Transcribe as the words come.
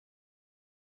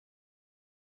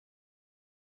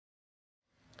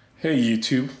Hey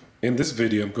YouTube, in this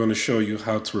video I'm going to show you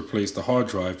how to replace the hard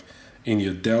drive in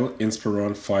your Dell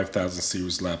Inspiron 5000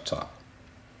 series laptop.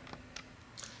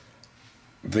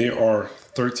 There are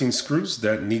 13 screws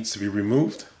that needs to be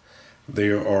removed.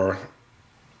 There are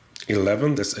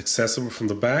 11 that's accessible from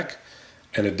the back,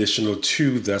 and additional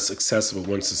 2 that's accessible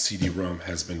once the CD-ROM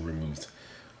has been removed.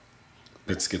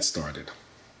 Let's get started.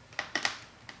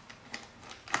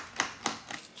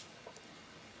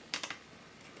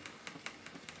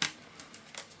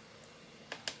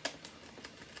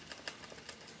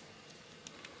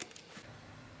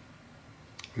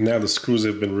 Now the screws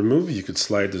have been removed, you could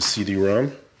slide the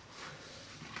CD-ROM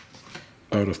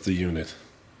out of the unit.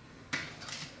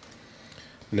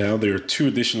 Now there are 2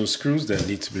 additional screws that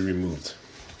need to be removed.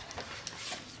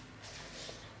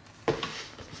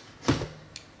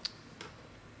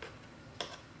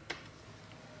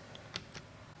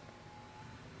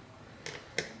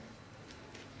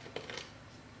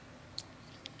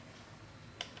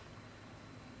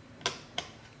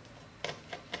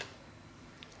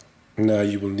 Now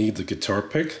you will need the guitar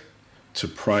pick to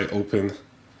pry open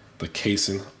the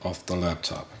casing of the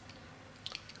laptop.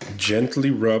 Gently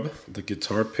rub the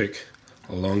guitar pick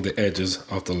along the edges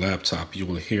of the laptop. You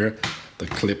will hear the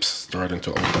clips starting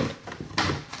to open.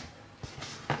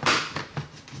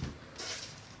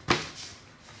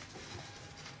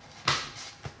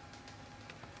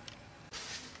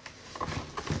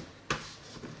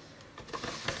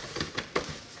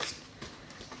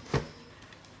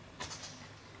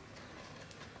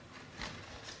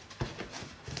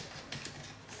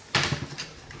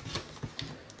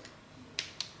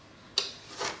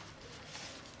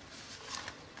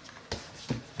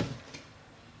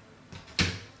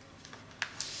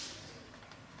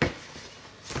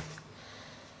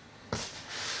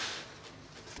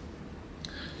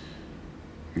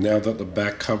 Now that the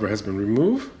back cover has been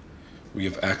removed, we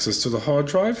have access to the hard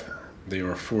drive. There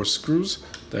are 4 screws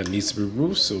that needs to be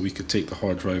removed, so we could take the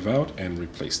hard drive out and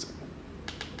replace them.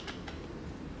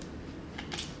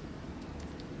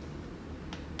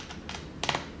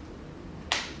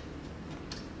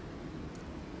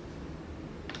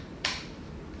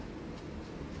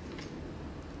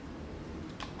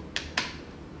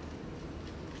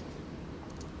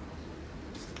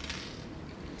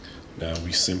 Now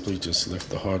we simply just lift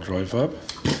the hard drive up.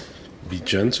 Be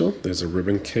gentle. There's a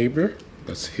ribbon cable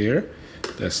that's here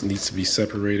that needs to be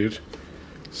separated.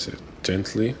 So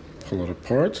gently pull it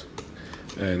apart,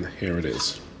 and here it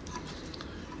is.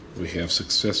 We have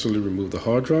successfully removed the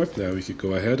hard drive. Now we could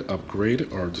go ahead,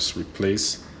 upgrade, or just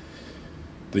replace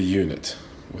the unit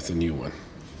with a new one.